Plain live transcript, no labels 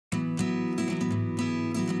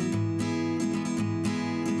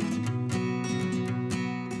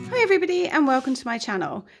Hi everybody and welcome to my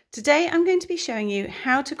channel. Today I'm going to be showing you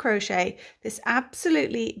how to crochet this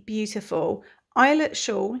absolutely beautiful eyelet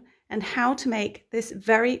shawl and how to make this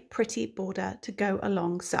very pretty border to go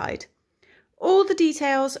alongside. All the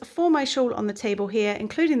details for my shawl on the table here,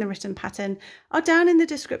 including the written pattern, are down in the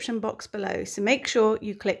description box below, so make sure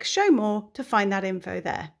you click show more to find that info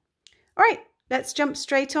there. Alright, let's jump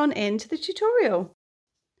straight on into the tutorial.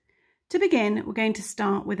 To begin, we're going to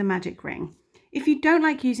start with a magic ring. If you don't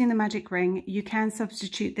like using the magic ring, you can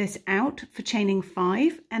substitute this out for chaining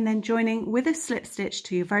 5 and then joining with a slip stitch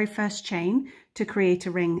to your very first chain to create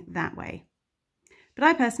a ring that way. But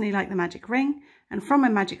I personally like the magic ring, and from my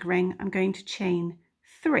magic ring I'm going to chain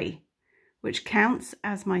 3, which counts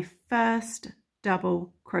as my first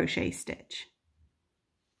double crochet stitch.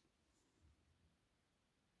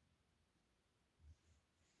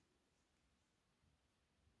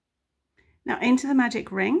 Now into the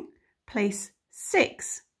magic ring, place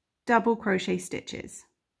 6 double crochet stitches.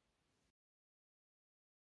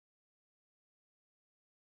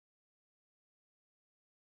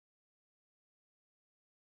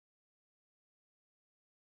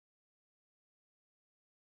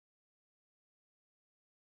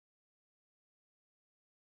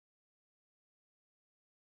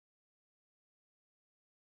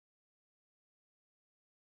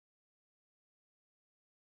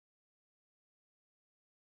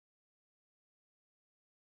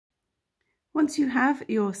 Once you have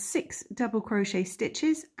your 6 double crochet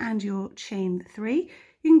stitches and your chain 3,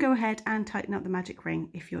 you can go ahead and tighten up the magic ring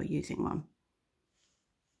if you're using one.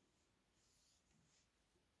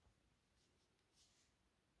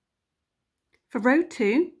 For row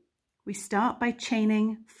 2, we start by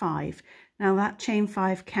chaining 5. Now that chain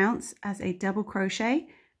 5 counts as a double crochet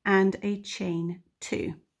and a chain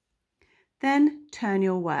 2. Then turn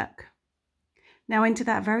your work. Now into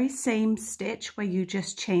that very same stitch where you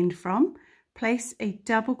just chained from, place a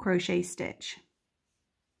double crochet stitch.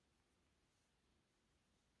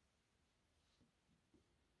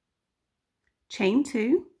 Chain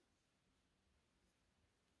 2,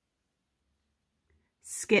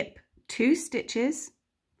 skip 2 stitches,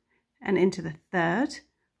 and into the third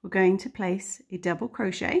we're going to place a double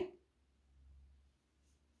crochet,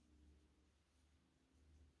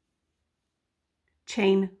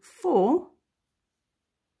 chain 4,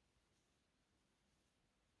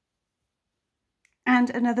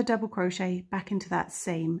 and another double crochet back into that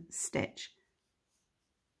same stitch.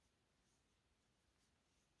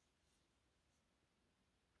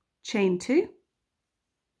 Chain 2,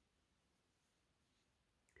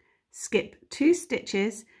 skip 2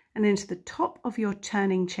 stitches and into the top of your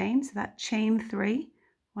turning chain, so that chain 3,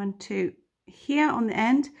 1, 2, here on the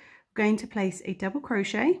end, we're going to place a double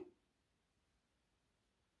crochet,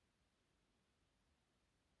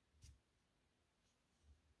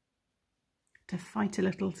 to fight a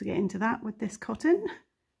little to get into that with this cotton,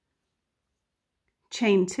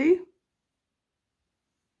 chain 2,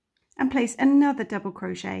 and place another double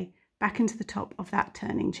crochet back into the top of that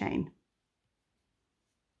turning chain.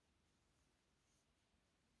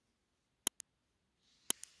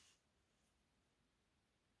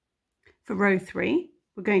 For row 3,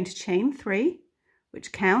 we're going to chain 3,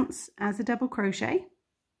 which counts as a double crochet,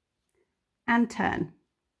 and turn.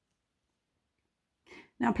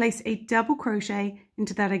 Now place a double crochet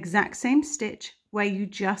into that exact same stitch where you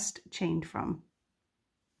just chained from.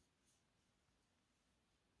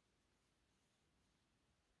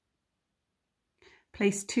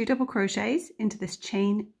 Place 2 double crochets into this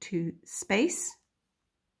chain 2 space.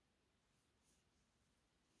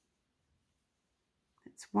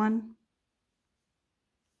 That's 1.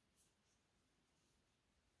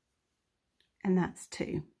 And that's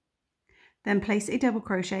 2. Then place a double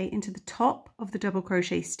crochet into the top of the double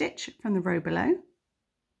crochet stitch from the row below.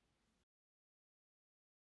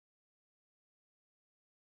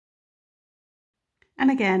 And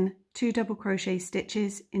again, 2 double crochet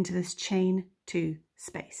stitches into this chain 2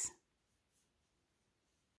 space.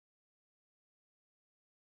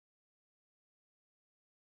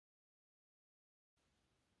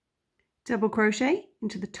 Double crochet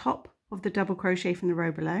into the top of the double crochet from the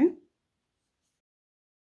row below.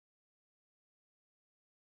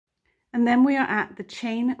 And then we are at the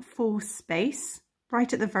chain 4 space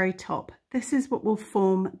right at the very top. This is what will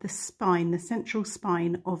form the spine, the central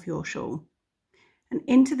spine of your shawl. And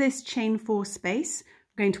into this chain 4 space,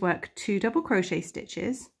 we're going to work 2 double crochet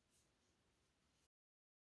stitches,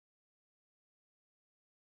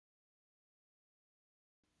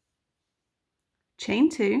 chain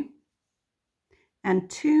 2, and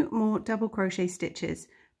 2 more double crochet stitches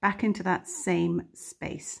back into that same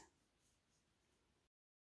space.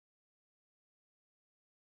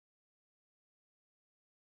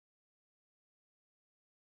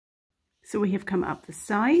 So we have come up the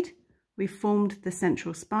side, we've formed the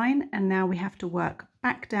central spine, and now we have to work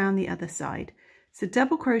back down the other side. So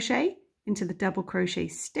double crochet into the double crochet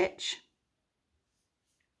stitch.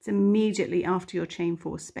 It's immediately after your chain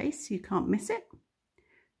 4 space, so you can't miss it.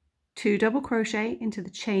 2 double crochet into the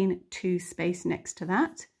chain 2 space next to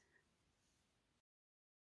that.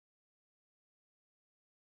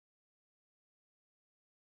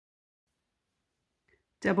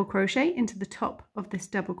 Double crochet into the top of this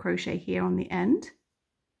double crochet here on the end.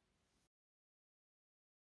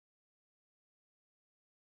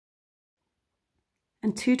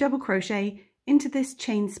 And 2 double crochet into this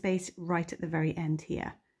chain space right at the very end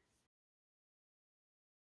here.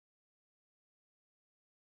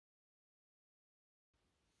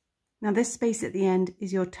 Now this space at the end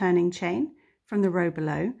is your turning chain from the row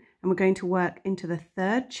below, and we're going to work into the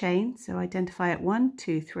 3rd chain, so identify it 1,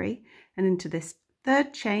 2, 3, and into this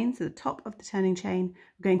 3rd chain, so the top of the turning chain,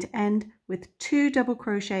 we're going to end with 2 double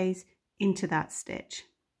crochets into that stitch.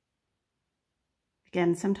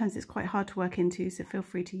 Again, sometimes it's quite hard to work into, so feel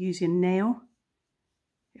free to use your nail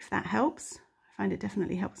if that helps. I find it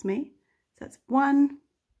definitely helps me. So that's 1,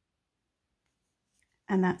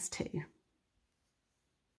 and that's 2.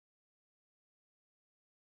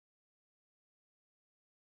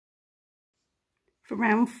 For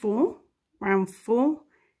round 4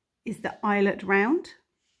 is the eyelet round.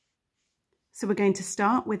 So we're going to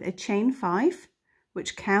start with a chain 5,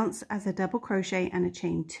 which counts as a double crochet and a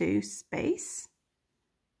chain 2 space.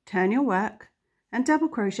 Turn your work and double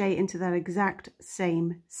crochet into that exact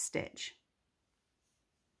same stitch.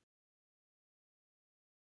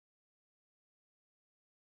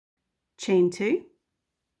 Chain 2,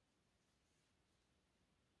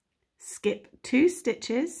 skip 2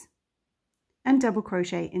 stitches and double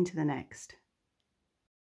crochet into the next.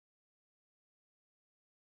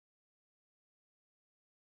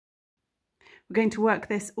 We're going to work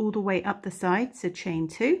this all the way up the side, so chain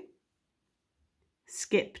 2,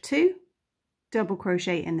 skip 2, double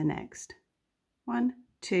crochet in the next. 1,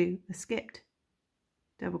 2, a skipped,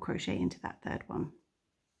 double crochet into that 3rd one.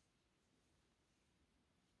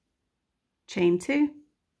 Chain 2,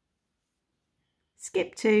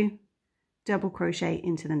 skip 2, double crochet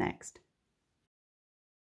into the next.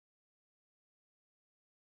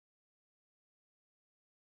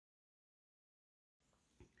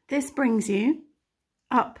 This brings you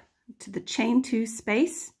up to the chain 2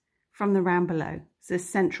 space from the round below, so the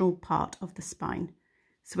central part of the spine.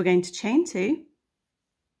 So we're going to chain 2,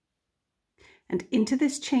 and into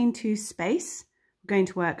this chain 2 space, we're going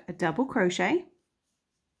to work a double crochet,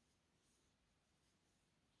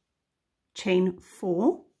 chain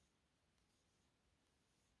 4,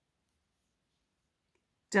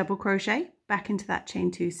 double crochet back into that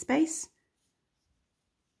chain 2 space,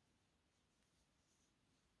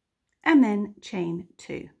 and then chain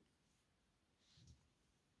 2.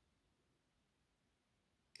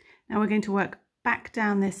 Now we're going to work back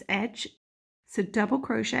down this edge, so double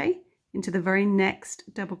crochet into the very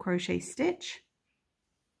next double crochet stitch,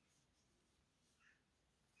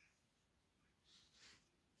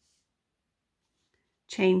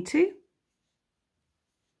 chain 2,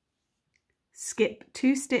 skip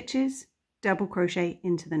 2 stitches, double crochet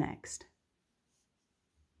into the next,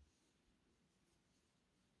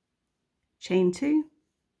 chain 2,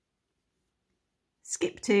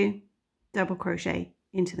 skip 2, double crochet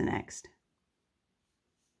into the next.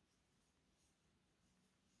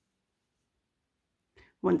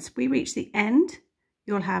 Once we reach the end,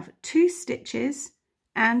 you'll have 2 stitches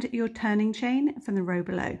and your turning chain from the row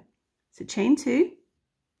below. So chain 2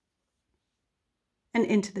 and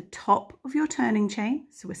into the top of your turning chain.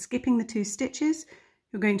 So we're skipping the 2 stitches.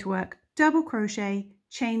 You're going to work double crochet,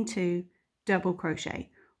 chain 2, double crochet,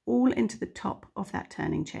 all into the top of that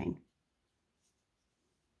turning chain.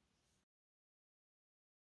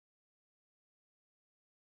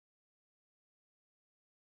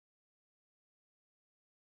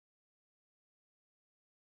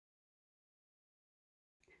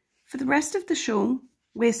 For the rest of the shawl,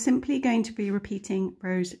 we're simply going to be repeating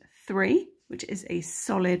rows 3, which is a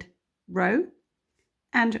solid row,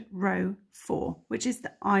 and row 4, which is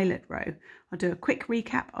the eyelet row. I'll do a quick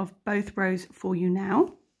recap of both rows for you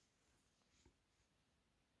now.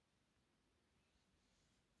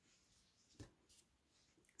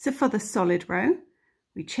 So for the solid row,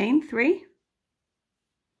 we chain 3,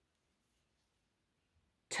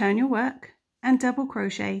 turn your work and double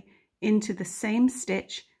crochet into the same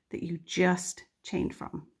stitch that you just chained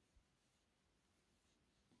from.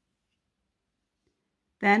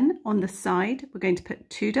 Then on the side, we're going to put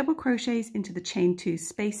 2 double crochets into the chain 2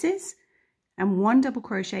 spaces, and 1 double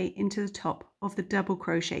crochet into the top of the double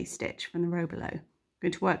crochet stitch from the row below. I'm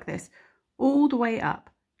going to work this all the way up,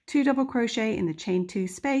 2 double crochet in the chain 2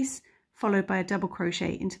 space, followed by a double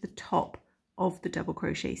crochet into the top of the double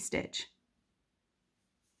crochet stitch.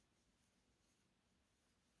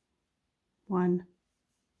 1,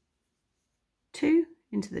 2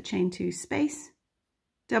 into the chain 2 space,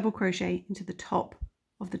 double crochet into the top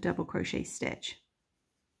of the double crochet stitch.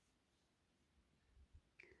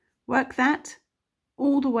 Work that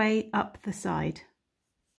all the way up the side.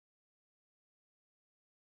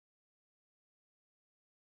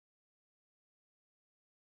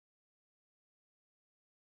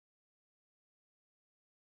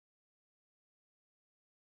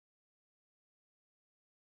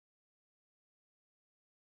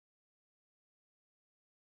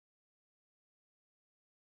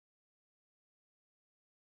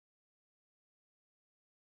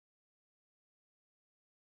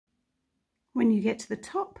 When you get to the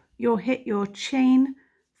top, you'll hit your chain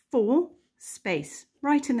 4 space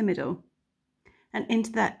right in the middle, and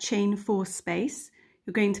into that chain 4 space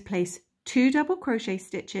you're going to place 2 double crochet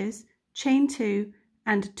stitches, chain 2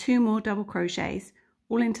 and 2 more double crochets,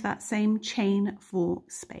 all into that same chain 4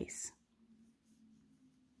 space.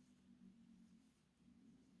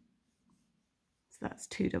 So that's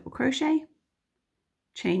 2 double crochet,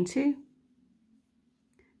 chain 2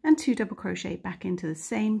 and 2 double crochet back into the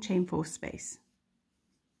same chain 4 space.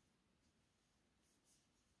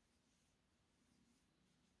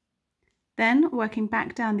 Then working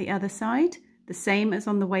back down the other side, the same as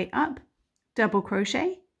on the way up, double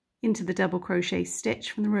crochet into the double crochet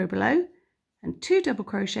stitch from the row below and 2 double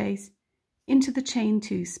crochets into the chain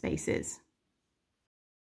 2 spaces.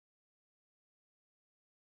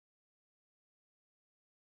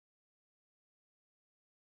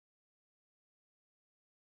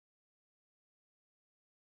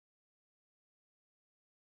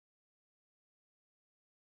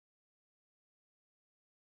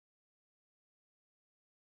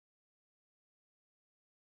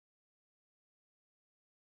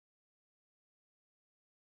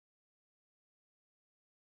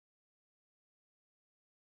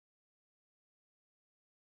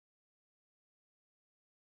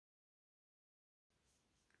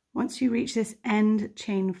 Once you reach this end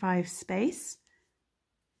chain 5 space,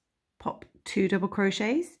 pop 2 double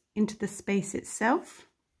crochets into the space itself,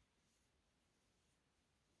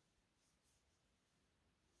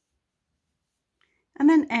 and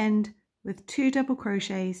then end with 2 double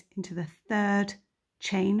crochets into the 3rd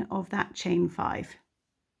chain of that chain 5.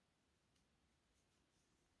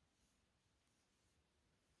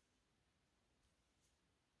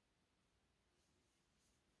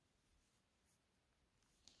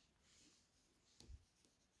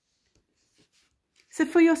 So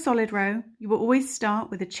for your solid row, you will always start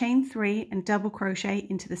with a chain 3 and double crochet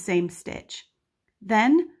into the same stitch.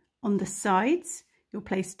 Then on the sides, you'll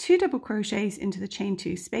place 2 double crochets into the chain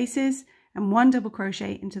 2 spaces and 1 double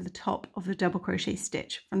crochet into the top of the double crochet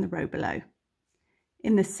stitch from the row below.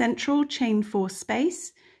 In the central chain 4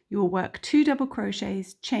 space, you will work 2 double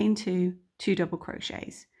crochets, chain 2, 2 double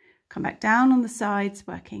crochets. Come back down on the sides,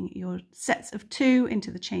 working your sets of 2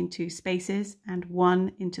 into the chain 2 spaces and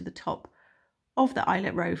 1 into the top of the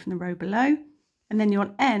eyelet row from the row below, and then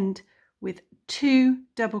you'll end with 2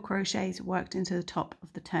 double crochets worked into the top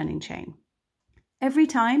of the turning chain. Every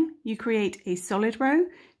time you create a solid row,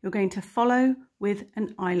 you're going to follow with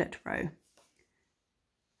an eyelet row.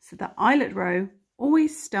 So the eyelet row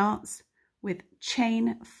always starts with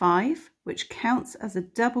chain 5, which counts as a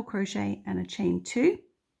double crochet and a chain 2.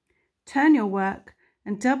 Turn your work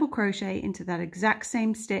and double crochet into that exact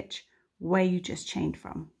same stitch where you just chained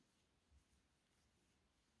from.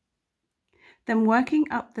 Then working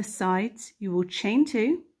up the sides, you will chain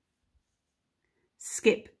 2,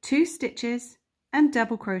 skip 2 stitches and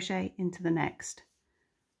double crochet into the next.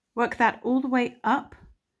 Work that all the way up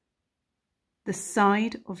the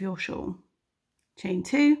side of your shawl. Chain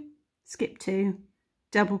 2, skip 2,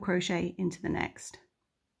 double crochet into the next.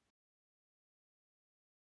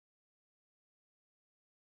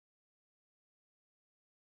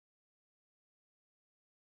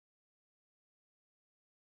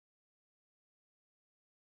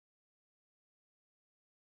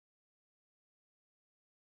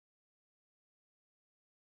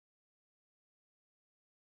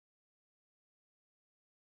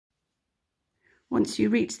 Once you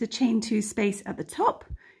reach the chain 2 space at the top,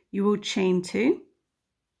 you will chain 2,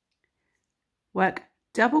 work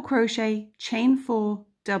double crochet, chain 4,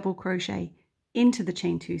 double crochet into the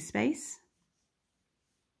chain 2 space,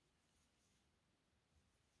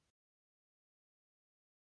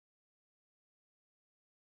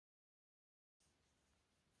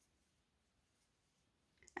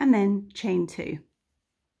 and then chain 2.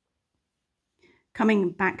 Coming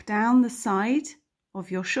back down the side of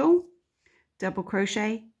your shawl, double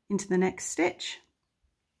crochet into the next stitch,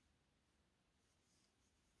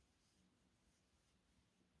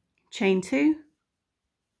 chain 2,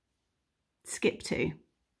 skip 2,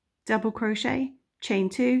 double crochet, chain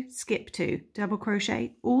 2, skip 2, double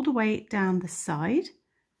crochet all the way down the side.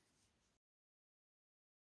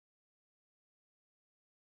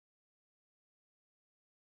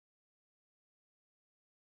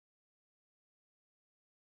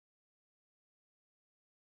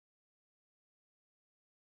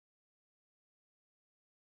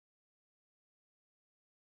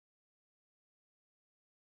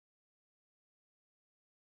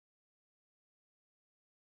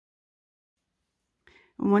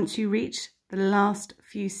 And once you reach the last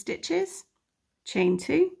few stitches, chain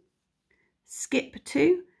 2, skip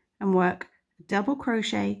 2 and work double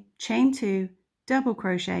crochet, chain 2, double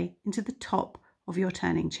crochet into the top of your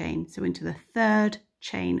turning chain, so into the 3rd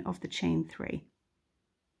chain of the chain 3.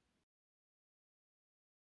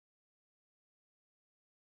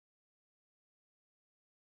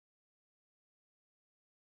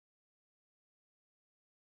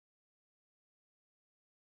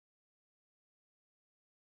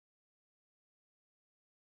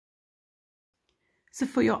 So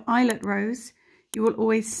for your eyelet rows, you will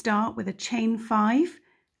always start with a chain 5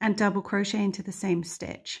 and double crochet into the same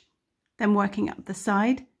stitch. Then working up the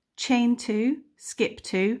side, chain 2, skip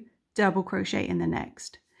 2, double crochet in the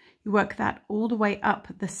next. You work that all the way up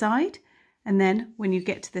the side, and then when you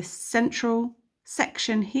get to this central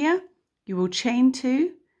section here, you will chain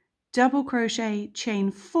 2, double crochet,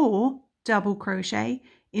 chain 4, double crochet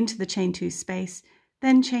into the chain 2 space,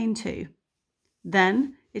 then chain 2.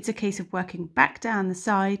 Then it's a case of working back down the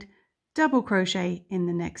side, double crochet in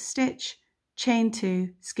the next stitch, chain 2,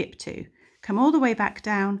 skip 2. Come all the way back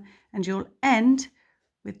down and you'll end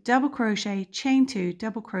with double crochet, chain 2,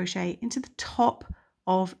 double crochet into the top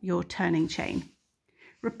of your turning chain.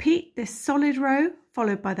 Repeat this solid row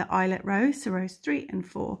followed by the eyelet row, so rows 3 and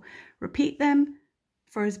 4. Repeat them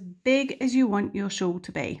for as big as you want your shawl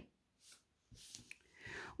to be.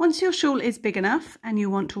 Once your shawl is big enough and you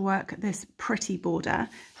want to work this pretty border,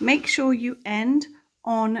 make sure you end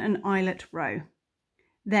on an eyelet row.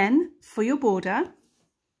 Then for your border,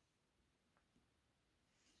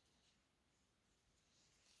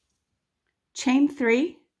 chain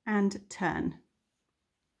 3 and turn.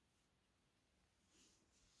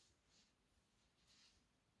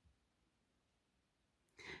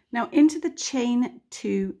 Now into the chain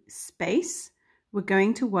 2 space, we're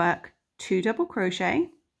going to work 2 double crochet,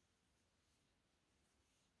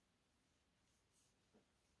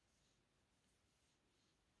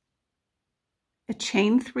 a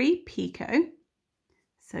chain 3 picot.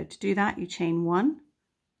 So to do that, you chain 1,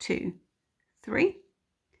 2, 3,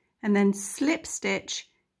 and then slip stitch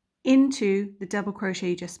into the double crochet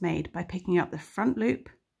you just made by picking up the front loop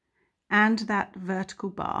and that vertical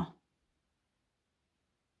bar.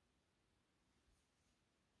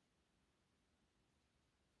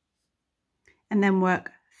 And then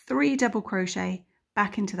work 3 double crochet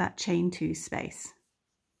back into that chain 2 space.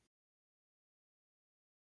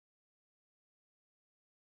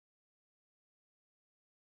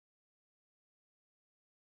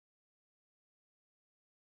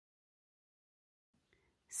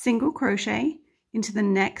 Single crochet into the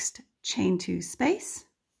next chain 2 space,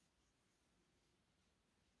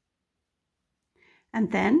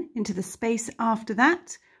 and then into the space after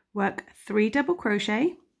that work 3 double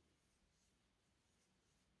crochet,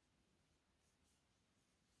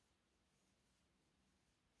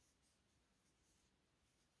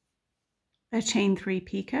 a chain 3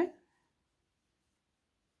 picot,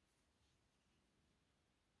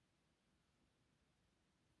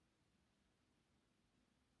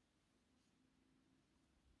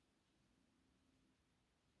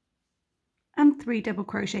 and 3 double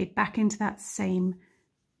crochet back into that same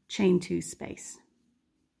chain 2 space.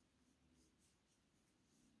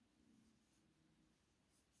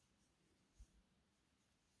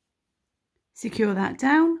 Secure that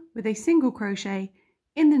down with a single crochet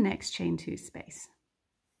in the next chain 2 space.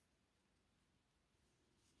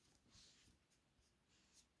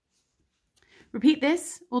 Repeat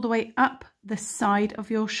this all the way up the side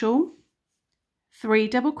of your shawl. 3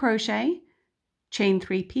 double crochet, chain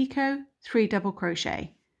 3 picot, 3 double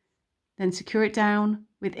crochet. Then secure it down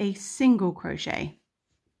with a single crochet.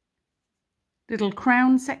 Little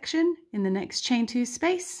crown section in the next chain 2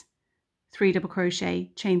 space, 3 double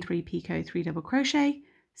crochet, chain 3 picot, 3 double crochet,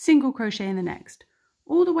 single crochet in the next,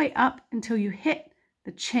 all the way up until you hit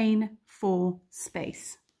the chain 4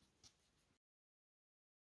 space.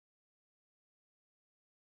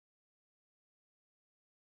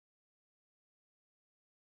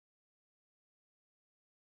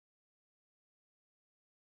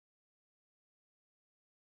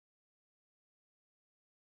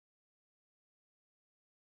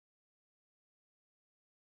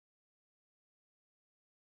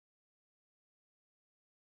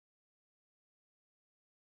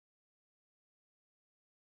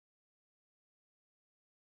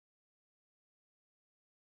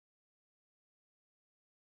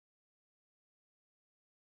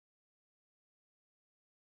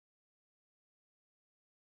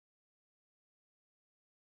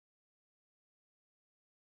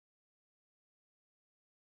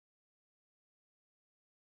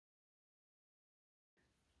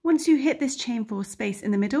 Once you hit this chain 4 space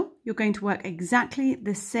in the middle, you're going to work exactly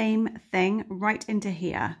the same thing right into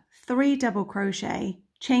here. 3 double crochet,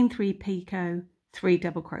 chain 3 picot, 3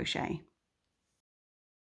 double crochet.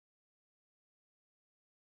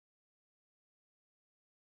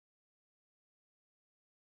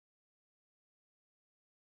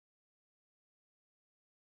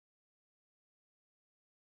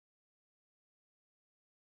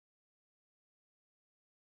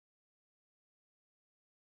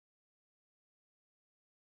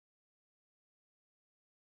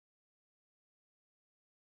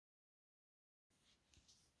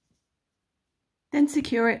 Then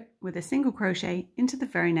secure it with a single crochet into the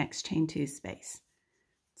very next chain 2 space.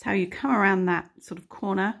 That's how you come around that sort of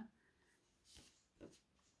corner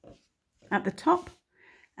at the top,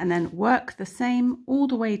 and then work the same all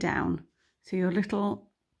the way down. So your little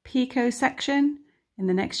picot section in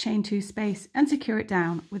the next chain 2 space, and secure it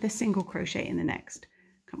down with a single crochet in the next.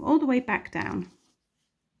 Come all the way back down.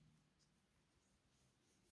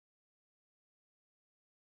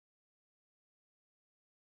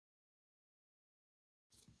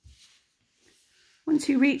 Once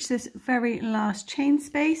you reach this very last chain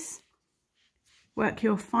space, work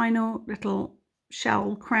your final little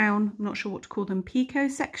shell crown, I'm not sure what to call them,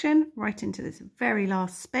 picot section, right into this very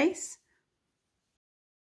last space.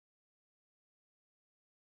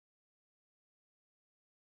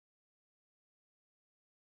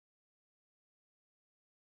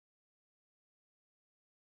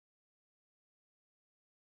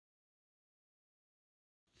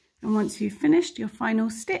 And once you've finished your final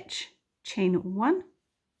stitch, chain 1,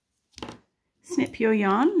 snip your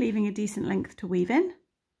yarn, leaving a decent length to weave in,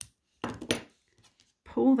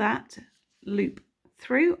 pull that loop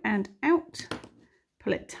through and out,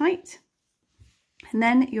 pull it tight, and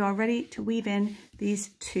then you are ready to weave in these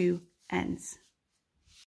 2 ends.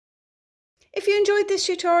 If you enjoyed this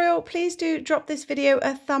tutorial, please do drop this video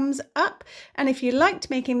a thumbs up, and if you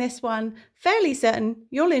liked making this one, fairly certain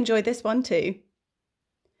you'll enjoy this one too.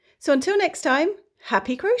 So until next time,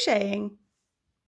 happy crocheting!